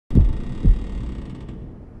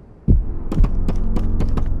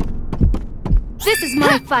This is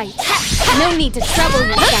my fight. No need to trouble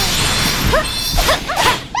yourself.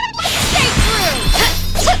 Stay through!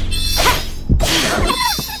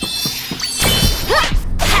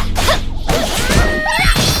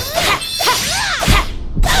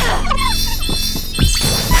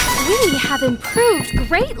 We have improved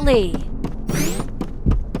greatly.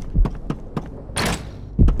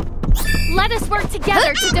 Let us work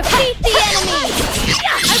together to defeat the enemy!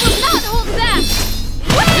 I will not hold back!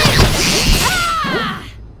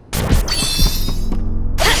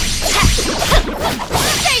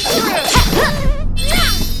 Stay through!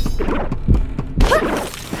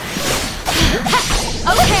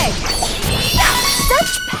 Okay!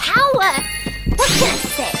 Such power! What can I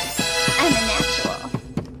say? I'm a natural.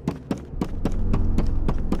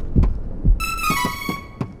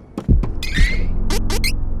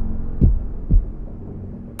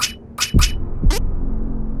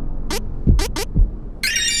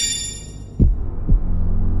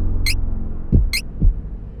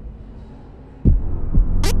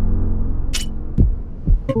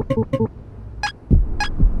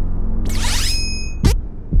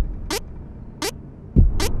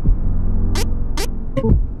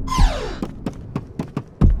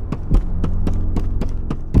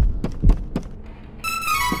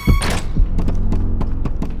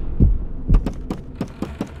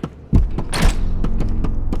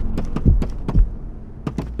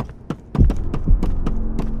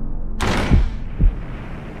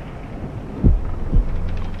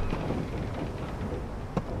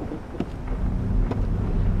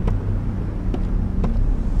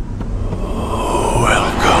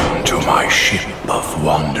 Of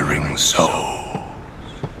wandering souls.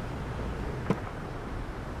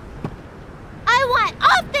 I want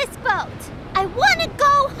off this boat! I want to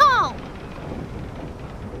go home!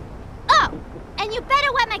 Oh, and you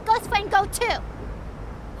better let my ghost friend go too.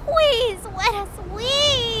 Please let us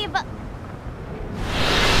leave!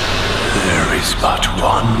 There is but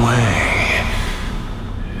one way.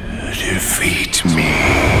 Defeat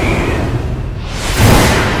me.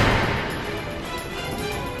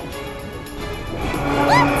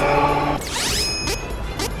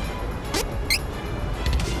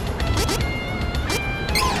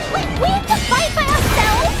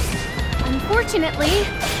 Unfortunately,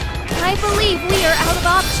 I believe we are out of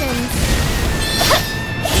options.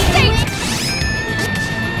 Stay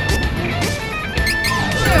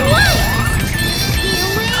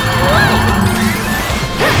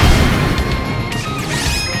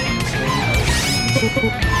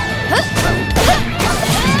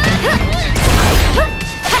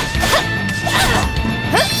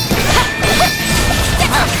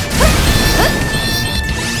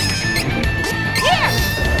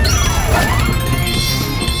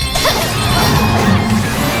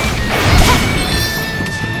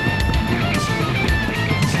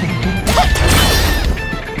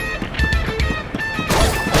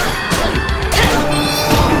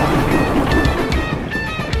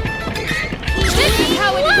This is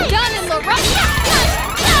how it is done in the rough.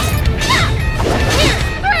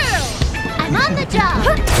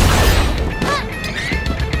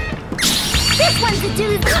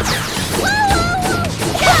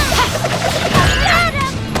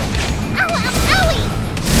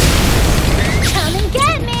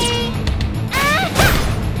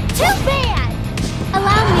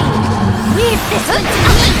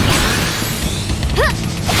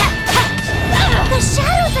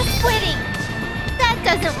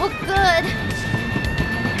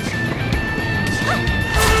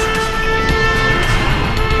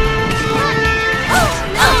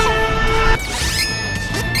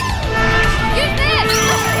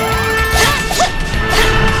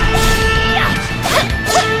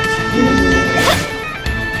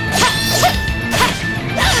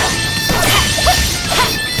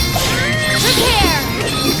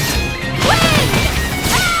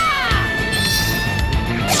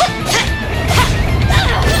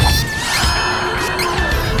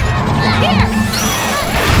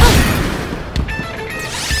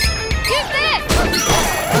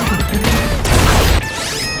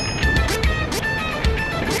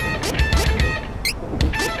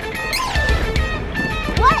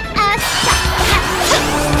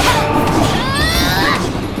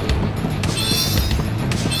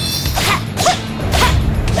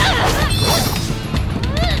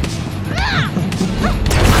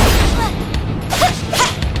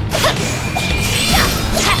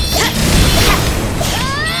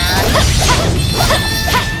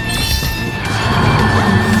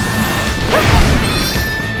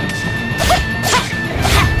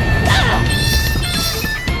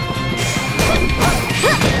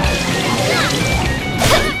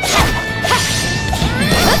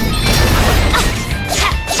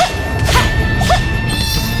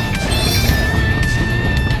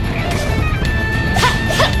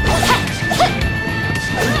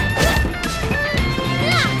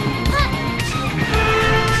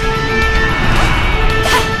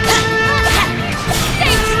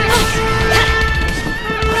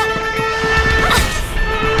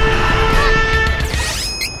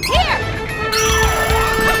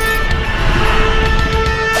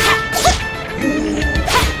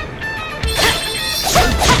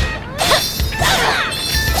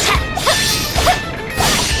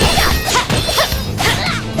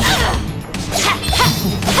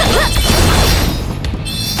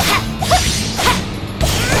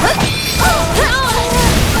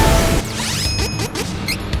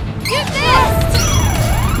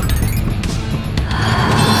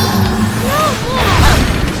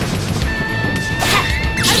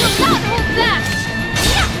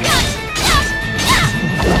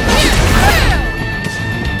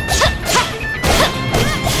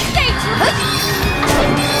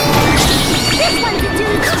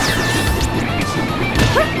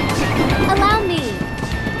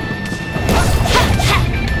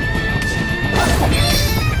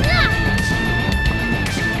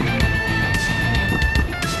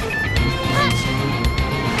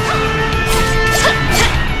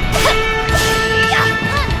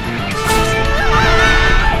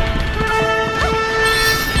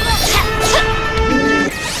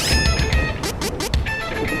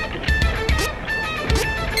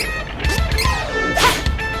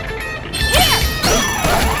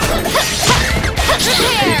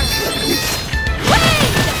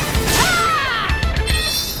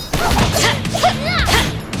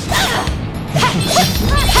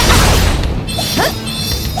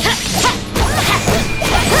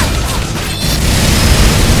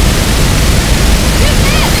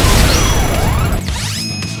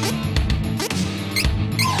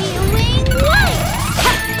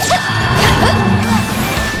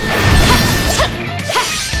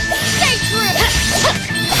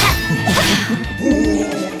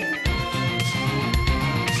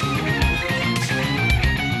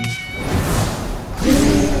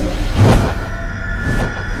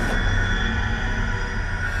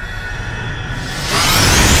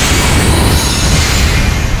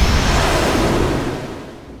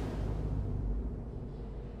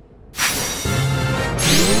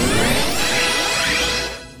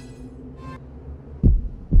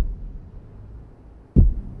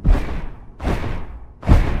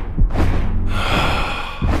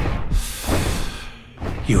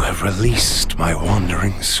 You have released my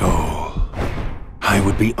wandering soul. I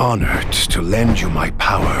would be honored to lend you my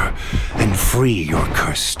power and free your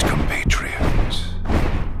cursed compatriots.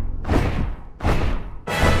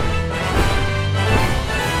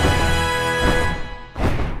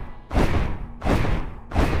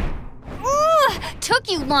 Took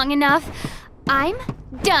you long enough. I'm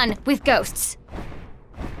done with ghosts.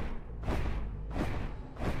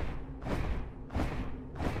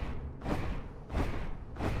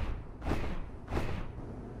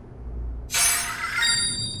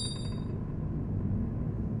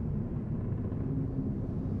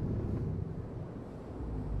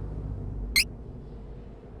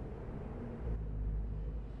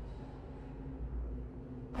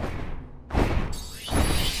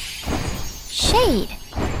 Shade,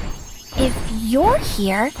 if you're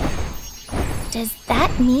here, does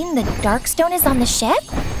that mean the Darkstone is on the ship?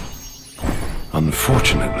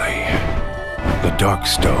 Unfortunately, the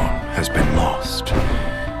Darkstone has been lost.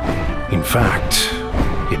 In fact,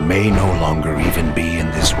 it may no longer even be in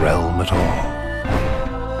this realm at all.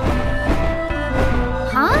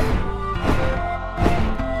 Huh?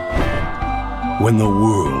 When the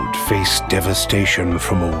world faced devastation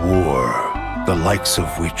from a war, the likes of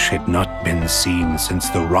which had not been seen since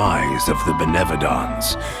the rise of the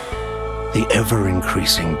Benevodons, the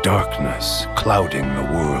ever-increasing darkness clouding the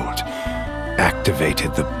world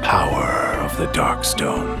activated the power of the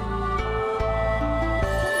Darkstone.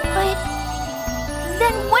 But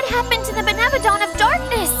then what happened to the Benevodon of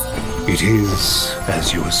Darkness? It is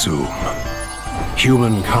as you assume.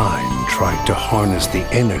 Humankind tried to harness the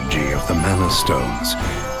energy of the Mana Stones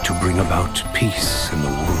to bring about peace in the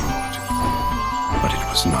world. But it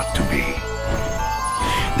was not to be.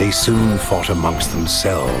 They soon fought amongst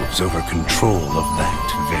themselves over control of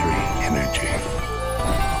that very energy.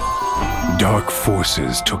 Dark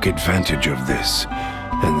forces took advantage of this,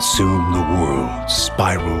 and soon the world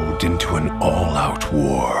spiraled into an all-out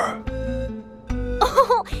war.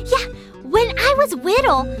 Oh, yeah. When I was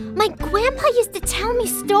little, my grandpa used to tell me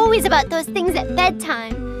stories about those things at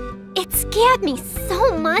bedtime. It scared me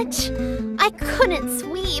so much. I couldn't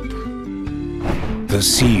sleep. The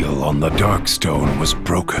seal on the Darkstone was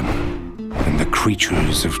broken, and the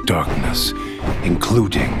creatures of darkness,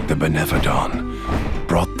 including the Benevodon,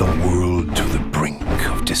 brought the world to the brink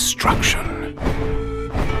of destruction.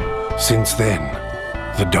 Since then,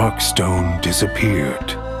 the Darkstone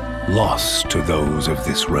disappeared, lost to those of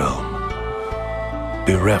this realm.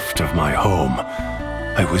 Bereft of my home,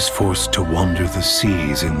 I was forced to wander the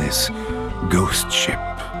seas in this ghost ship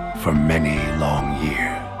for many long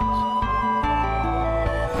years.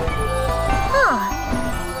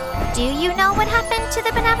 Do you know what happened to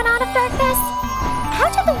the Benevolent of Darkness? How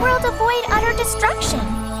did the world avoid utter destruction?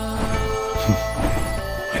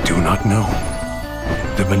 I do not know.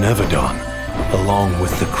 The Benevodon, along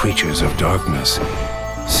with the creatures of darkness,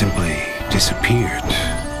 simply disappeared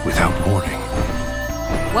without warning.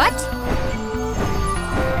 What?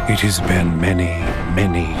 It has been many,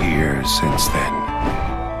 many years since then.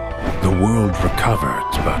 The world recovered,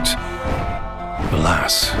 but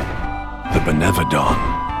alas, the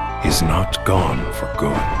Benevodon is not gone for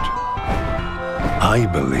good. I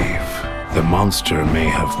believe the monster may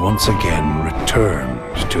have once again returned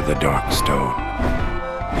to the Darkstone.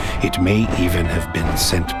 It may even have been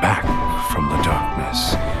sent back from the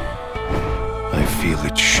darkness. I feel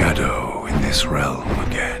its shadow in this realm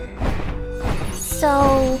again.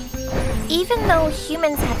 So, even though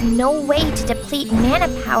humans have no way to deplete mana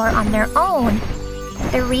power on their own,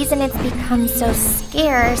 the reason it's become so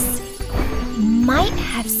scarce might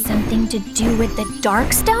have something to do with the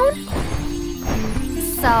Darkstone?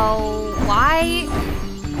 So, why?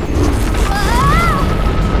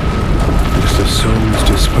 With the souls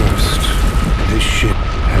dispersed, this ship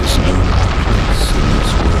has no more place in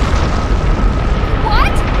this world.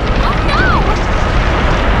 What? Oh no!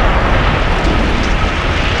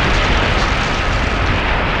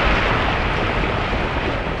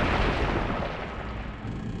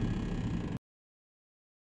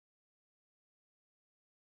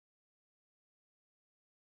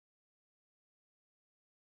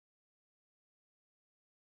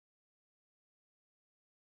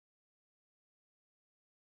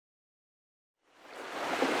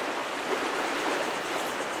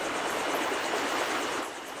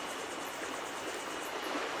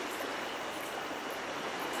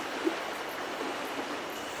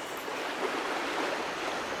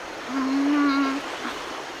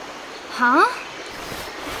 Huh?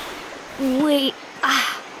 Wait,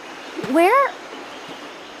 where?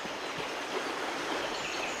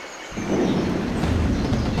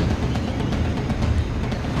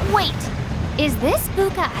 Wait, Is this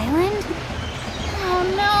Buka Island? Oh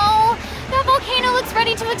no! The volcano looks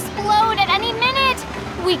ready to explode at any minute!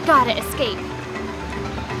 We gotta escape.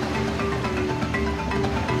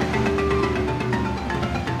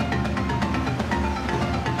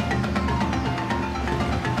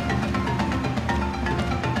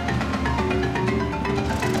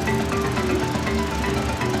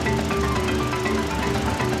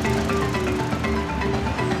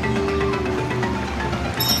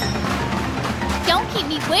 Don't keep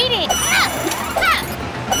me waiting!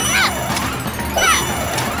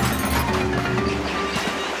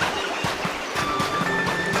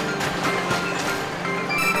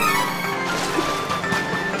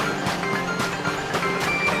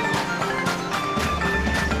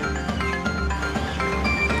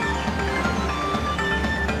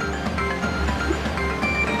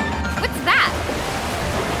 What's that?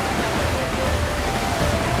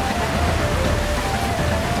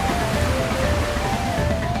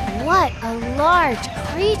 What a large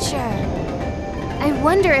creature! I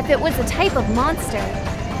wonder if it was a type of monster.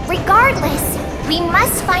 Regardless, we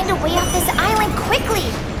must find a way off this island quickly.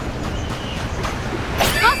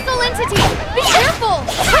 Hostile entity! Be careful!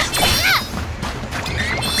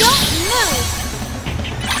 Don't move!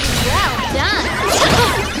 Well done!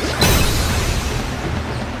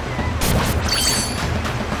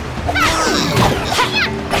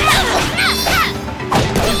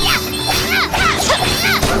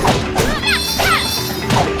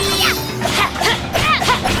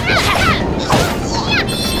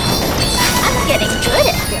 I'm getting good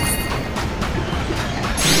at this.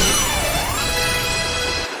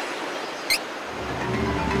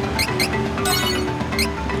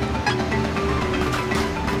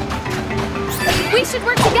 We should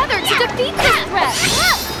work together to defeat this threat!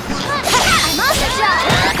 I'm on the job!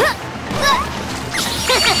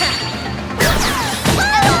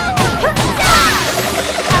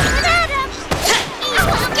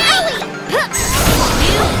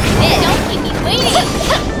 Don't keep me waiting!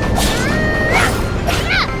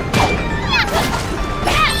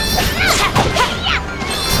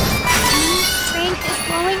 Strength is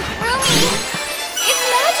flowing through me! It's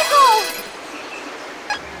magical!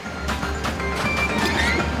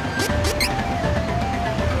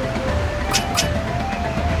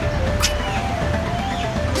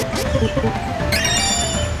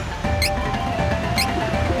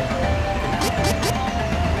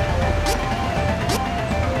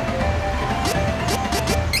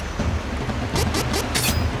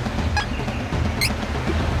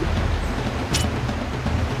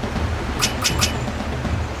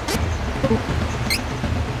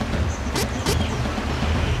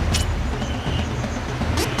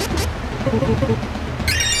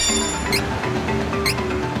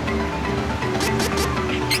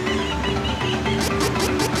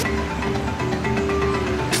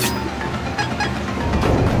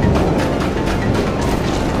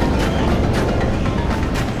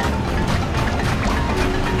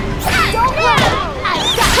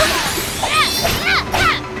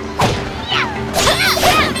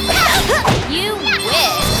 You wish!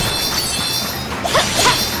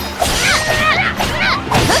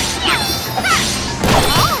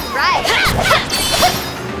 Alright!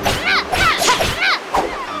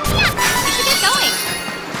 We should get going!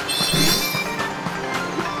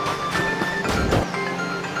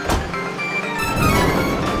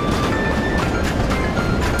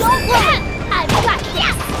 Don't worry! I've got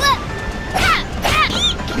this!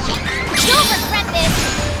 You'll regret this!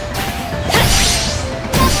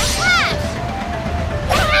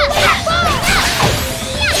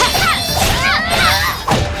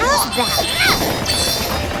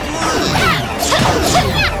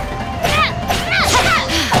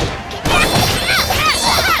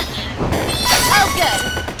 Oh, good.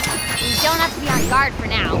 We don't have to be on guard for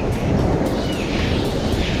now.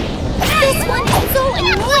 This one is so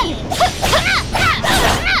annoying!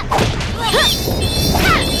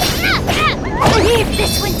 Leave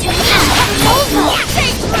this one to me! Over!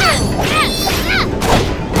 Take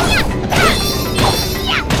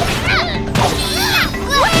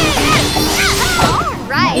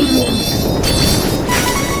Alright!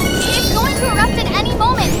 It's going to erupt at any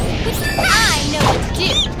moment, which I know what to do.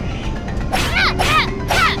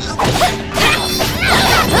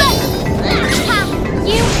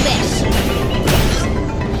 You wish!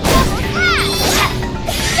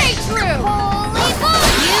 Stay true! Holy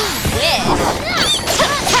moly! You wish!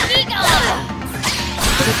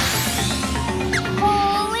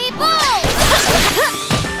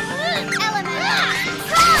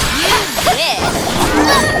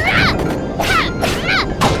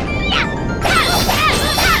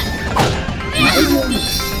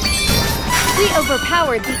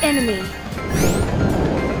 overpowered the enemy.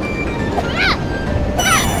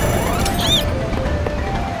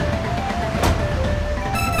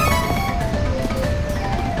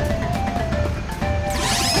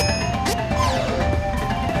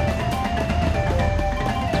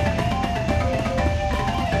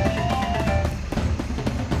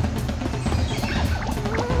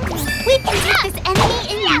 We can take this enemy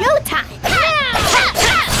in no time.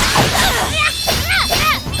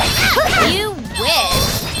 You wish.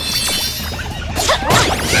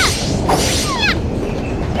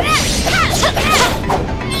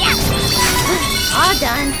 All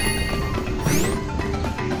done.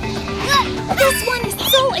 This one is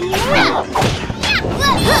so annoying.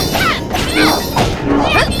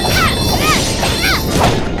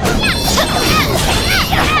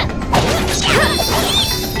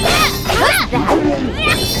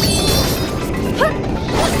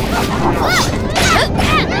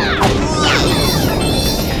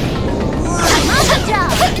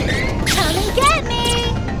 Come and get me!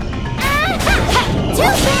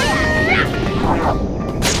 Too bad.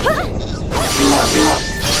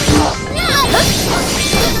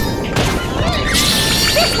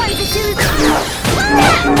 This one's a doozy.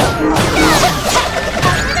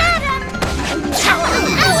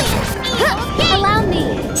 Allow me.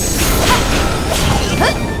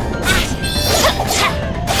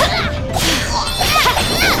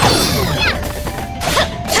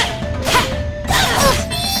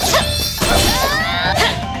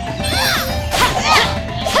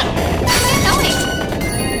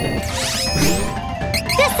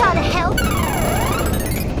 This ought to help.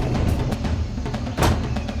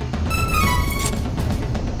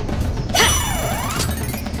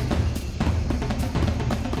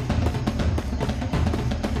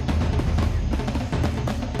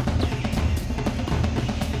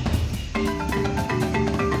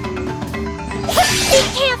 Be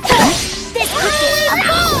careful! This could get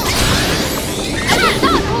ugly.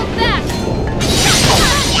 Not hold back!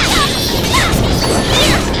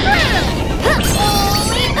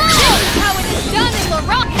 How it is done in the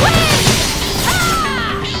rock way!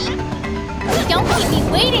 Don't keep me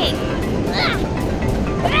waiting!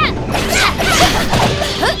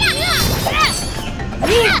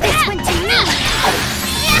 Leave this one to me.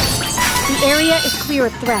 The area is clear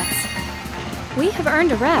of threats. We have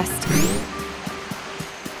earned a rest.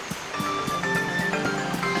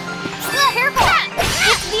 Careful!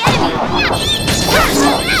 It's the enemy!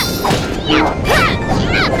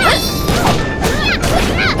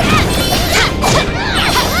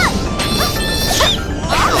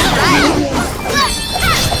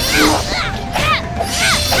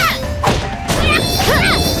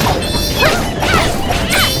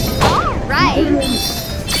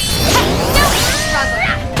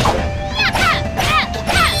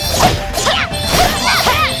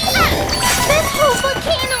 This whole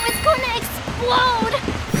volcano is gonna explode.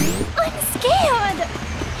 I'm scared.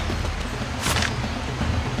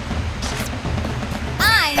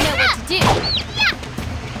 I know what to do!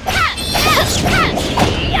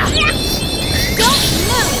 Don't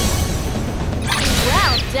move!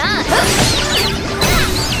 Well done!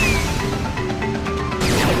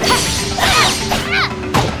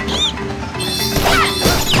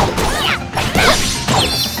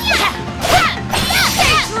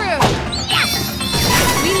 Stay true!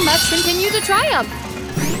 We must continue to triumph.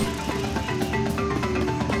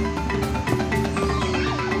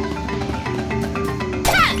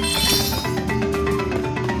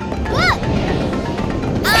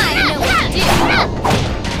 I know what to do!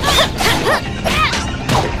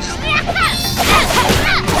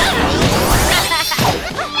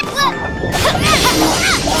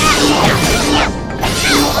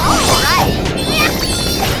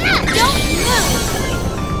 Don't move!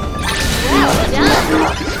 Well done!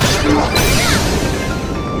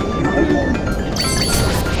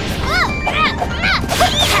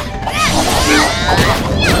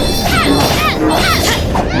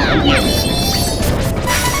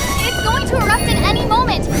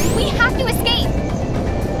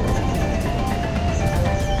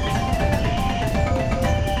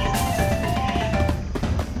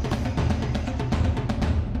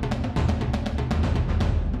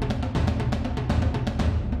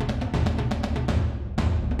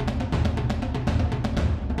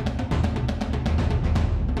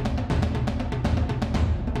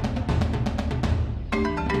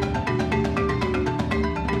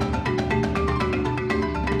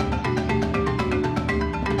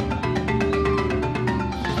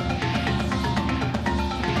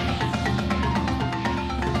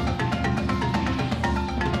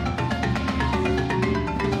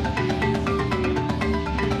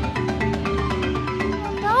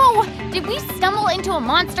 into a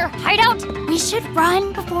monster hideout? We should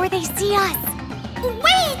run before they see us.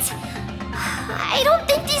 Wait! I don't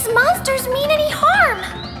think these monsters mean any harm.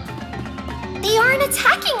 They aren't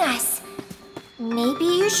attacking us. Maybe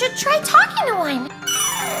you should try talking to one.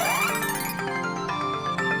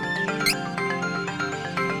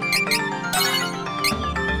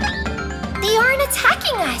 They aren't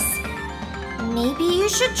attacking us. Maybe you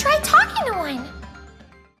should try talking to one.